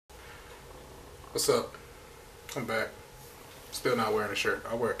What's up? I'm back. Still not wearing a shirt.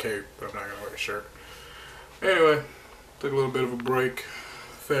 I wear a cape, but I'm not gonna wear a shirt. Anyway, took a little bit of a break.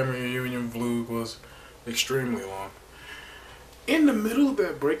 Family reunion vlog was extremely long. In the middle of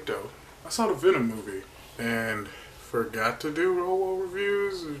that break though, I saw the Venom movie and forgot to do roll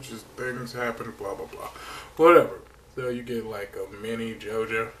reviews. It's just things happen, blah blah blah. Whatever. So you get like a mini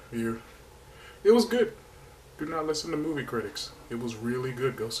JoJo view. It was good. Do not listen to movie critics. It was really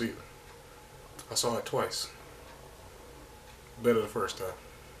good. Go see it. I saw it twice. Better the first time.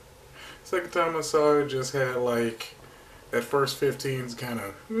 Second time I saw it, just had like that first 15's kind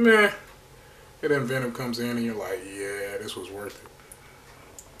of meh. And then Venom comes in and you're like, yeah, this was worth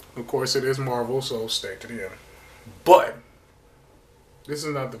it. Of course it is Marvel, so stay to the end. But this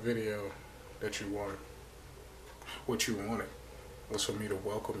is not the video that you wanted. What you wanted was for me to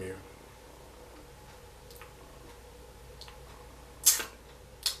welcome you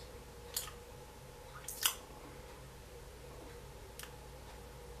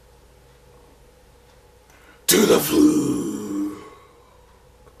to the flu.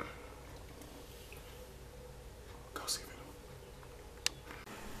 Go see it.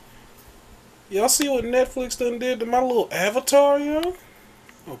 Y'all see what Netflix done did to my little avatar, yo?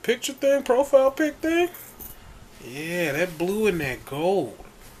 Oh, picture thing, profile pic thing? Yeah, that blue and that gold.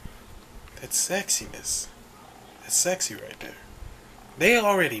 That sexiness. That's sexy right there. They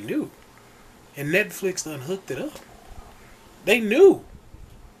already knew. And Netflix done hooked it up. They knew.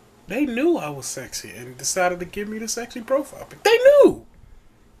 They knew I was sexy and decided to give me the sexy profile pic. They knew.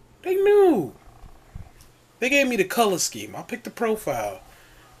 They knew. They gave me the color scheme. I picked the profile.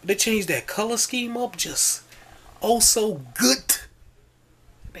 They changed that color scheme up just oh so good.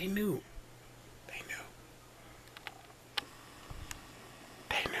 They knew. They knew.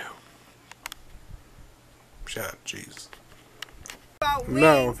 They knew. Shout out Jesus.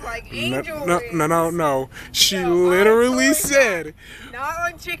 No, like no. She literally said. Not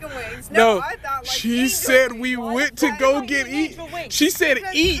on chicken wings. No, I thought like she said we went to go get eat. She said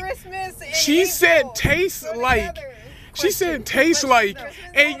eat. She said taste like. She said taste like.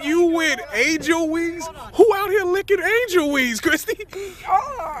 And you went angel wings? Who out here licking angel wings, Christy?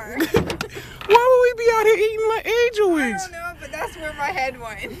 Are. Why would we be out here eating like angel wings? I don't know, but that's where my head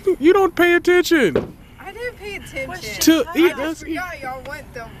went. You don't pay attention. I didn't pay attention. To eat, I just forgot y'all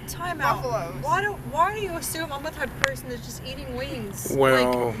went the buffaloes. Why do you assume I'm the type of person that's just eating wings?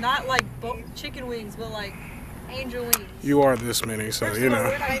 Well, like, not like chicken wings, but like angel wings. You are this many, so you know.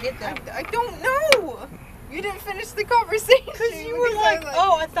 Where did I get them? I don't know. You didn't finish the conversation. Because you were like,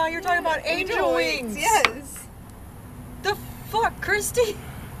 oh, I thought you were talking about angel wings. Yes. The fuck, Christy?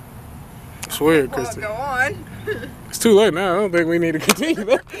 It's weird, Well, Christy. go on. It's too late now. I don't think we need to continue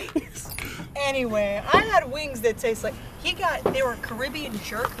that. Anyway, I had wings that taste like they were Caribbean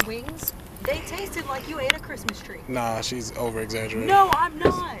jerk wings. They tasted like you ate a Christmas tree. Nah, she's over exaggerating. No, I'm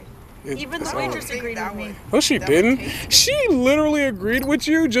not. Even the waitress agreed with me. No, she didn't. She literally agreed with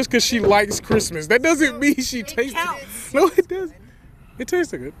you just because she likes Christmas. That doesn't mean she tasted it. No, it doesn't. It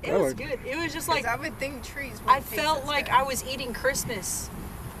tasted good. It was good. It was just like I would think trees. I felt like I was eating Christmas,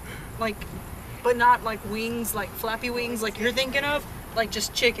 like, but not like wings, like flappy wings, like you're thinking of, like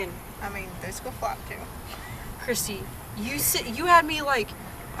just chicken. I mean, there's go flap too. Christy, you had me like.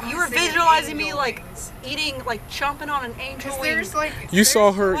 You were visualizing me like eating, like chomping on an angel wing. Like, you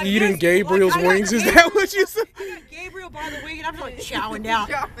saw her eating Gabriel's wings. Is that what you said? I got Gabriel by the wing and I'm just like chowing down.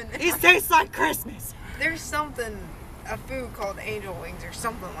 These taste like Christmas. There's something, a food called angel wings or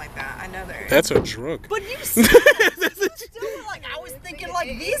something like that. I know there is. That's a drug. But you still like I was thinking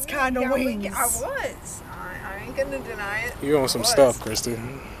like these kind of wings. I was. I ain't gonna deny it. You on some stuff, Christy.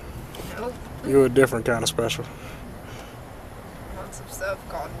 Nope. You're a different kind of special. Some stuff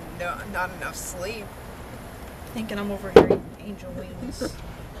called not enough sleep. Thinking I'm over here eating angel wings.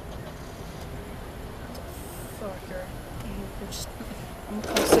 Fucker.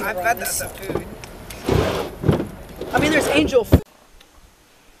 I bet that's a food. I mean, there's angel.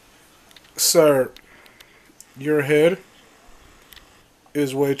 Sir, your head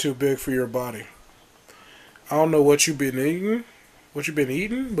is way too big for your body. I don't know what you've been eating, but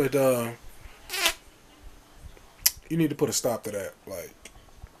you need to put a stop to that, like,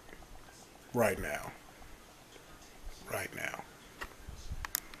 right now. Right now.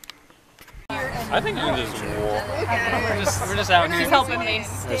 I think you can just walk. We're just out here. She's helping me. As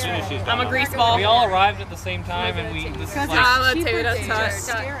soon as she's done. I'm a grease ball. We all arrived at the same time, and this is like I'm a tater tot.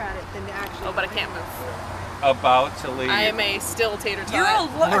 Stare at it than to actually. Oh, but I can't move. about to leave. I am a still tater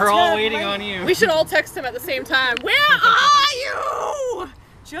tot. We're all waiting on you. We should all text him at the same time. Where are you?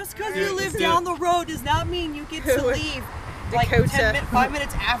 Just because you live down the road does not mean you get to leave like Dakota. 5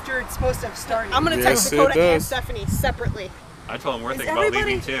 minutes after it's supposed to have started. I'm gonna Yes, text it Dakota and does. Stephanie separately. I told him we're thinking about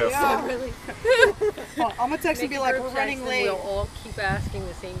leaving too. Yeah. Really? Well, I'm gonna text and be like, we're running late. We'll all keep asking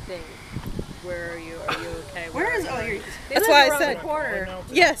the same thing. Where are you? Are you okay? Where is? Oh, you're. That's why I said.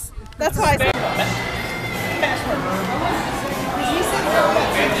 Yes. That's why I said.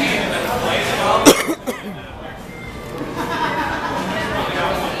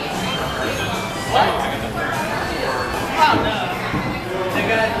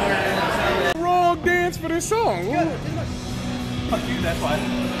 Wrong dance for this song. Fuck you, that's why.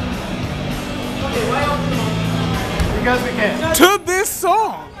 To this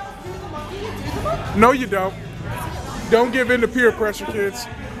song. No, you don't. Don't give in to peer pressure, kids.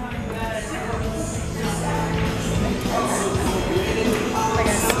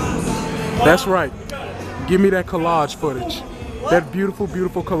 That's right. Give me that collage footage. That beautiful,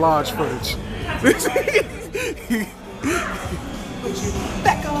 beautiful collage footage.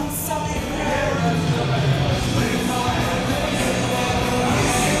 Back on something.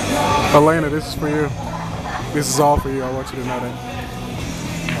 Elena, this is for you. This is all for you. I want you to know that.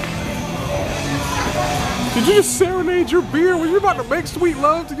 Did you just serenade your beer? Were you about to make sweet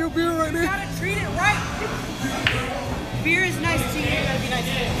love to your beer right You now? gotta treat it right. Beer is nice to you. You gotta be nice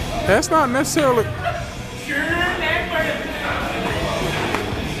to it. That's not necessarily. Go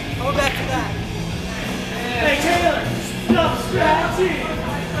back to that.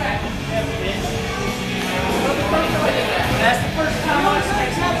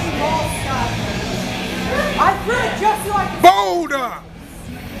 I threw it just so I could. Boulder!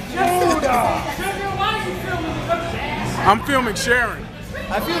 I'm filming Sharon.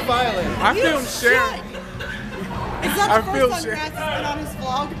 I feel violated. I filmed Sharon. Is that I the feel first time shit. Matt's been on his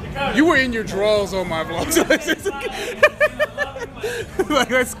vlog? You were in your drawers on my vlog.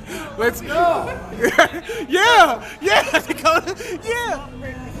 Like, let's go. yeah, Dakota, yeah.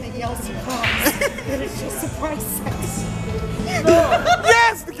 He yells surprise. It's just surprise sex.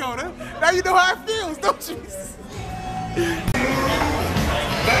 Yes, Dakota. Now you know how it feels, don't you?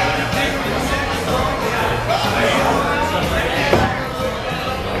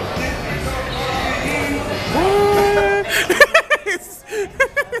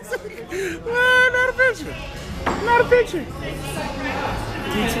 Not a picture. Not a picture.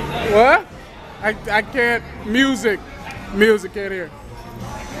 What? I can't. Music can't hear.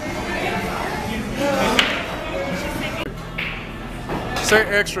 Say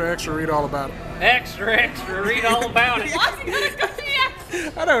extra, read all about it. Extra, read all about it.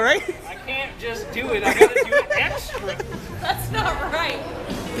 I know, right? I can't just do it, I gotta do it extra. That's not right.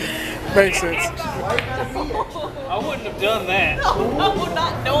 Makes sense. I wouldn't have done that. No,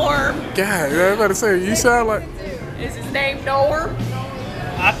 not Norm. God, I was about to say, you sound like. Is his name Norm?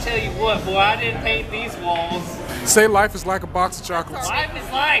 I tell you what, boy, I didn't paint these walls. Say life is like a box of chocolates. Life is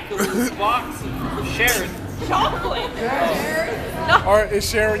like a box of Sharon. Chocolate. Or is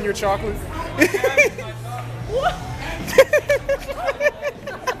sharing your chocolate?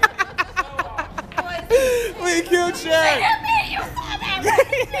 We killed Sharon.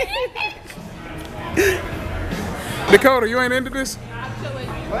 Dakota, you ain't into this?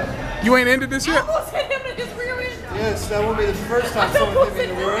 You ain't into this yet? Yes, that won't be the first time someone hit me in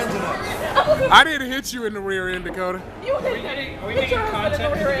the rear end tonight. I didn't hit you in the rear end, Dakota. Are we making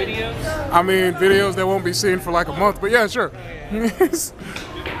content for videos? I mean, videos that won't be seen for like a month, but yeah, sure. Okay. This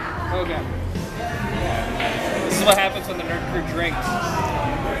is what happens when the nerd crew drinks.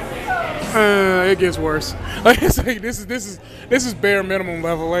 It gets worse. Like I say, this is bare minimum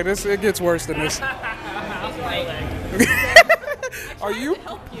level. Like this, it gets worse than this. Are you?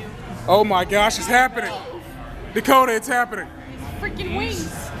 Oh my gosh, it's happening. Dakota, it's happening. Freaking wings.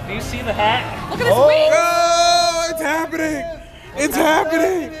 Do you see the hat? Look at his wings. Oh, it's happening. It's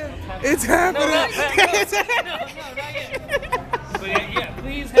happening. It's happening. It's happening. But yeah,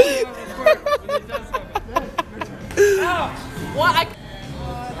 please have it on record when it does happen. What?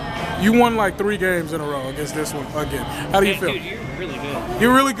 You won like 3 games in a row against this one again. How do you feel? Dude, you're really good.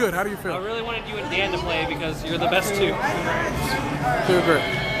 You're really good. How do you I feel? really wanted you and Dan to play because you're the best two. Feel great.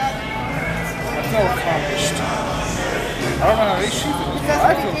 I feel accomplished. I don't know how these sheep feel.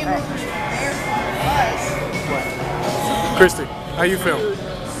 I feel accomplished. Christy, how you feel?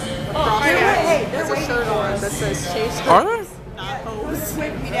 Hey, There's a shirt on that says Chase. Are they? who's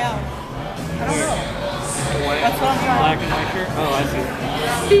waving me down? I don't know. That's what I'm trying. Black and white shirt? Oh, I see.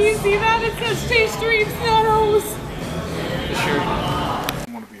 Do you see that? It says Chase Streams, not O's. The shirt. I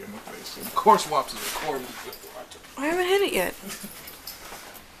want to be in the face. Of course, Wops is recording. I haven't hit it yet.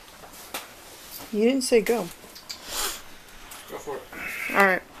 You didn't say go. Go for it. All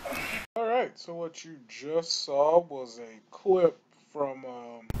right. All right. So what you just saw was a clip from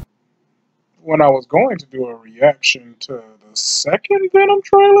when I was going to do a reaction to the second Venom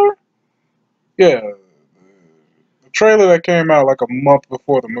trailer. Yeah, the trailer that came out like a month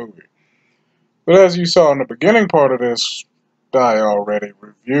before the movie. But as you saw in the beginning part of this, I already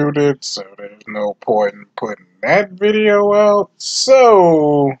reviewed it, so there's no point in putting that video out.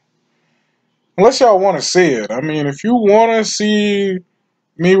 So, unless y'all want to see it, I mean, if you want to see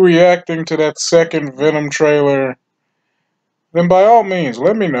me reacting to that second Venom trailer, then by all means,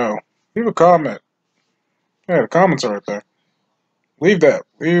 let me know. Leave a comment. Yeah, the comments are right there. Leave that.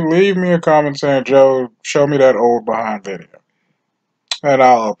 Leave me a comment saying, Joe, show me that old behind video. And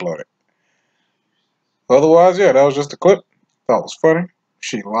I'll upload it. Otherwise, yeah, that was just a clip. Thought it was funny.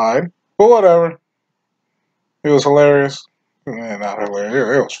 She lied. But whatever. It was hilarious. Not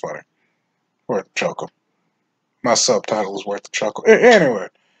hilarious. It was funny. Worth the chuckle. My subtitle was worth the chuckle. Anyway,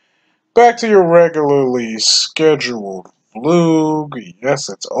 back to your regularly scheduled vlog. Yes,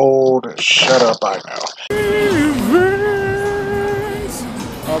 it's old. Shut up, I know.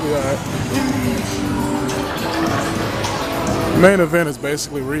 I'll be alright. Main event is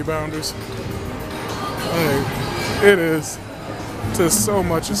basically rebounders. Like, it is to so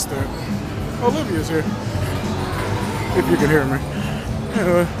much extent. Olivia's here. If you can hear me.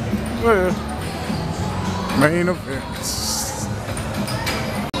 Anyway, well, main events.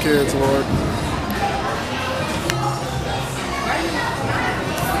 Kids, Lord.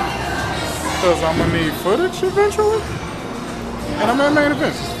 Because I'm going to need footage eventually. And I'm at main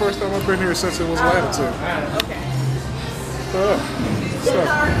events. It's the first time I've been here since it was Latitude. Okay. So,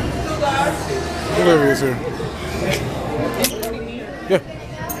 Olivia's here. Yeah.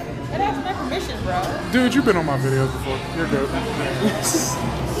 That has my permission, bro. Dude, you've been on my videos before. You're good.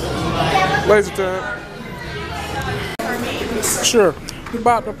 Laser tag. Sure. We're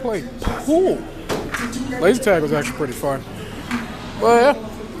about to play pool. Laser tag was actually pretty fun. Well, yeah.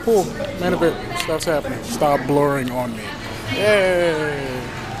 Pool. Main event. Stuff's happening. Stop blurring on me. Yay.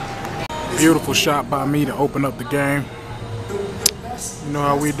 Beautiful shot by me to open up the game. You know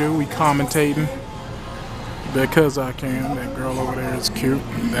how we do? We commentating. Because I can. That girl over there is cute.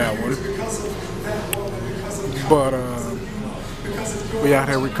 That one. But, we out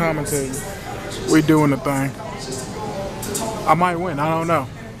here, we commentating. We doing the thing. I might win, I don't know.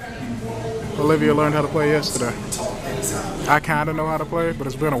 Olivia learned how to play yesterday. I kind of know how to play, but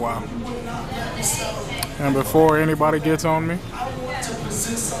it's been a while. And before anybody gets on me,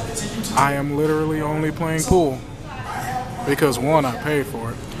 I am literally only playing pool. Because one, I paid for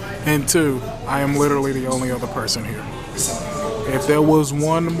it. And two, I am literally the only other person here. If there was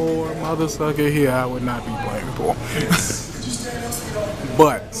one more motherfucker here, I would not be playing pool.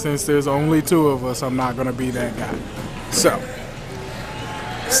 But since there's only two of us, I'm not going to be that guy. So,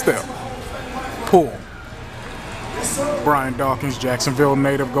 still, pool. Brian Dawkins, Jacksonville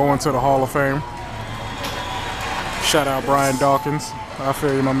native, going to the Hall of Fame. Shout out Brian Dawkins. I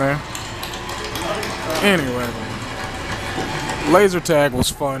feel you, my man. Anyway, laser tag was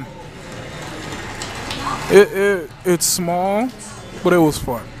fun. It's small, but it was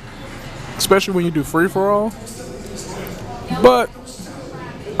fun. Especially when you do free for all. But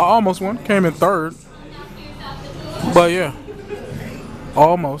I almost won. Came in third. But yeah.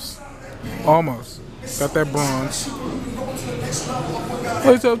 Almost. Got that bronze.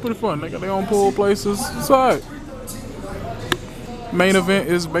 Laser tag's pretty fun. They got their own pool places. It's alright. Main event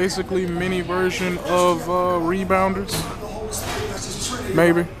is basically mini version of Rebounders.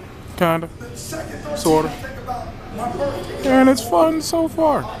 Maybe. Kinda. Sorta. And it's fun so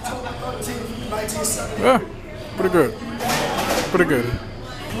far. Yeah. Pretty good. Pretty good.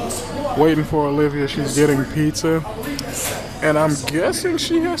 Waiting for Olivia. She's getting pizza. And I'm guessing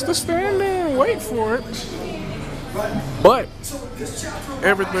she has to stand there and wait for it. But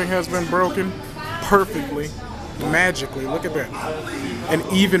everything has been broken perfectly. Magically, look at that. An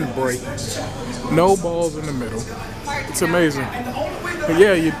even break. No balls in the middle. It's amazing. But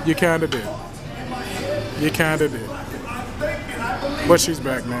yeah, you kind of did. You kind of did. But she's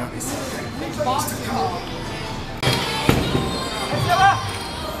back now.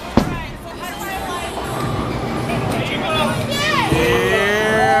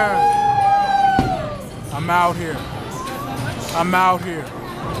 Yeah. I'm out here.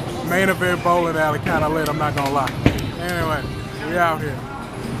 Main event bowling alley kind of lit, I'm not gonna lie. Anyway, we out here.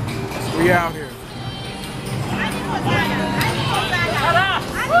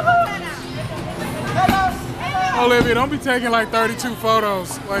 Olivia, don't be taking like 32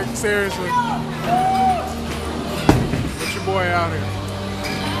 photos. Like, seriously. Get your boy out here.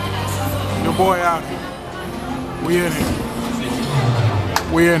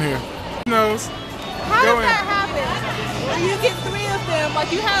 We in here. knows. How Go does in. that happen? When you get 3 of them,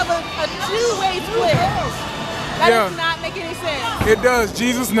 like you have a two-way split. That Yeah. does not make any sense. It does.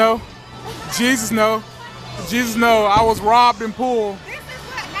 Jesus know. Jesus know. Jesus know. I was robbed in pool. This is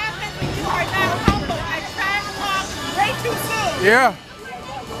what happens when you are not humble. I trash talk way too soon. Yeah.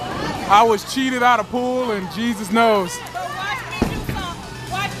 I was cheated out of pool, and Jesus knows. But watch me do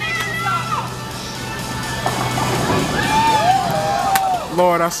something. Watch me do something.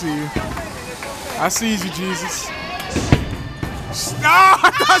 Lord, I see you. I sees you, Jesus. No,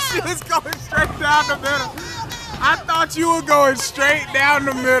 I thought she was going straight down the middle. I thought you were going straight down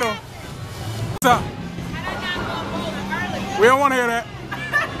the middle. What's up? We don't want to hear that.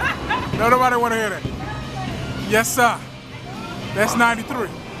 No, nobody want to hear that. Yes, sir. That's 93.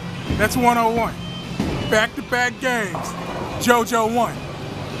 That's 101. Back-to-back games. JoJo won.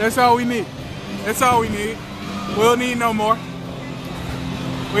 That's all we need. That's all we need. We don't need no more.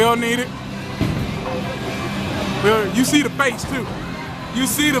 We don't need it. You see the face too. You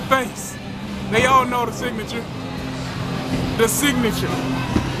see the face. They all know the signature. The signature.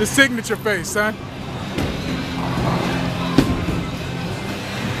 The signature face, son.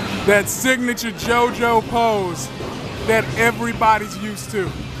 That signature JoJo pose that everybody's used to.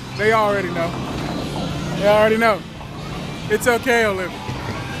 They already know. They already know. It's okay, Olivia.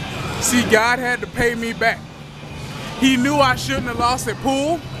 See, God had to pay me back. He knew I shouldn't have lost at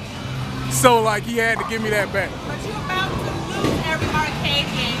pool, so like he had to give me that back. But you're about to lose every arcade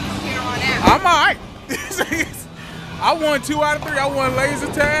game from here on out. I'm alright. I won 2 out of 3. I won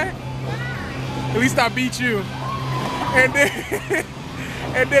laser tag. At least I beat you. And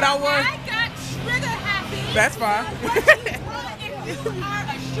then I won. I got trigger happy. That's fine. If you are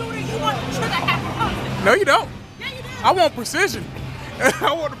a shooter, you want the trigger happy person. No, you don't. Yeah, you do. I want precision.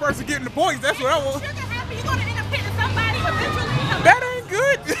 I want the person getting the points. That's what I want. Trigger happy, you're gonna end up hitting somebody eventually. That ain't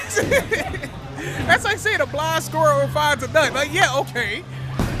good. That's like saying a blind squirrel finds a nut. Like, yeah, okay.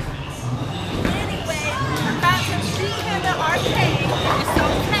 Anyway, about to shoot in the arcade, it's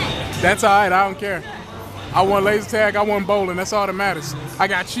okay. That's all right. I don't care. I won laser tag. I won bowling. That's all that matters. I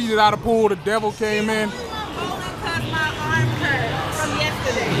got cheated out of pool. The devil came in. You want bowling because my arm hurt from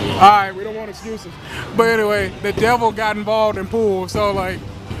yesterday. All right, we don't want excuses. But anyway, the devil got involved in pool. So like,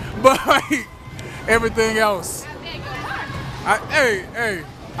 but like everything else. Hey,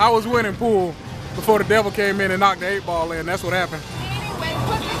 I was winning pool before the devil came in and knocked the 8 ball in. That's what happened. Anyway,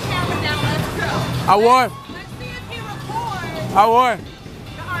 put the camera down, let's go. I won. Let's see if he records I won.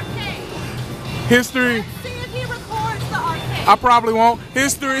 the arcade. History. Let's see if he records the arcade. I probably won't.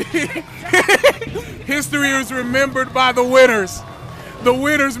 History. History is remembered by the winners. The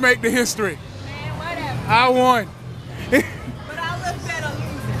winners make the history. Man, whatever. I won. But I look better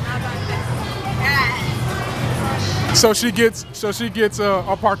losing. How about that? So she gets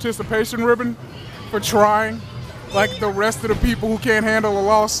a participation ribbon for trying, like the rest of the people who can't handle a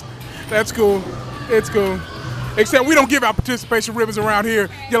loss. That's cool. It's cool. Except we don't give out participation ribbons around here.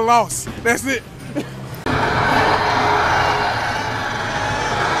 You lost. That's it.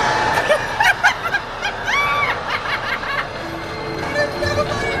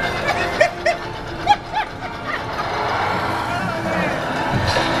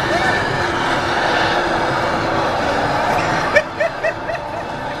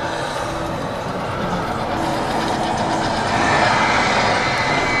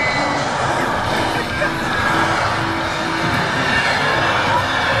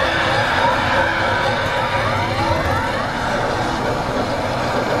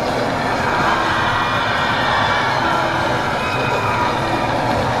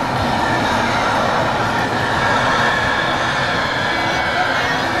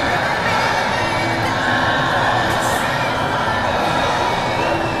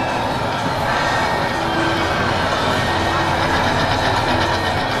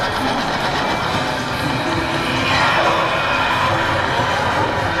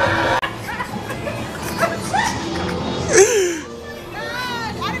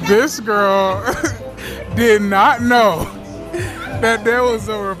 This girl did not know that there was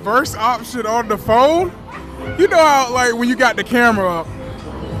a reverse option on the phone. You know how, like, when you got the camera up,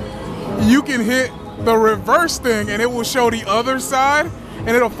 you can hit the reverse thing and it will show the other side and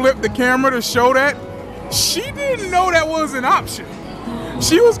it'll flip the camera to show that. She didn't know that was an option.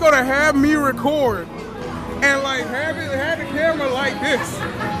 She was gonna have me record and like have the camera like this.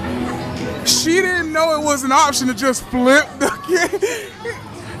 She didn't know it was an option to just flip the camera.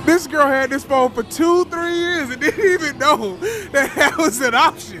 This girl had this phone for 2-3 years and didn't even know that that was an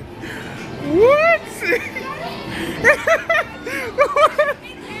option. What?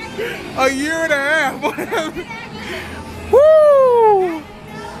 A year and a half. Woo!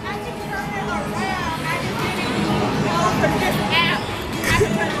 this app. I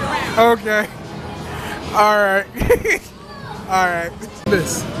can turn it around. Okay. All right. All right.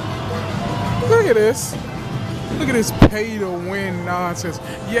 This. Look at this. Look at this pay-to-win nonsense.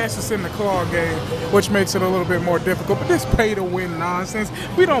 Yes, it's in the claw game, which makes it a little bit more difficult, but this pay-to-win nonsense,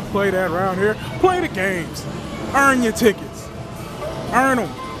 we don't play that around here. Play the games. Earn your tickets. Earn them.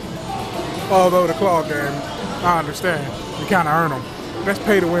 Although the claw game, I understand. You kind of earn them. That's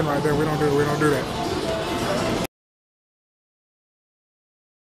pay-to-win right there. We don't do that.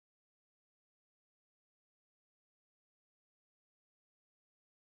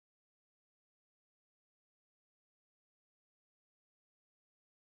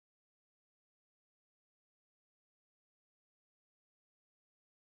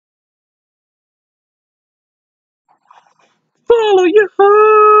 Follow your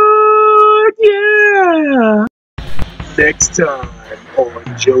heart, yeah! Next time on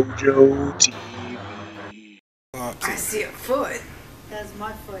JoJo TV. I see a foot. That's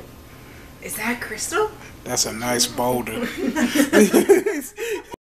my foot. Is that Crystal? That's a nice boulder.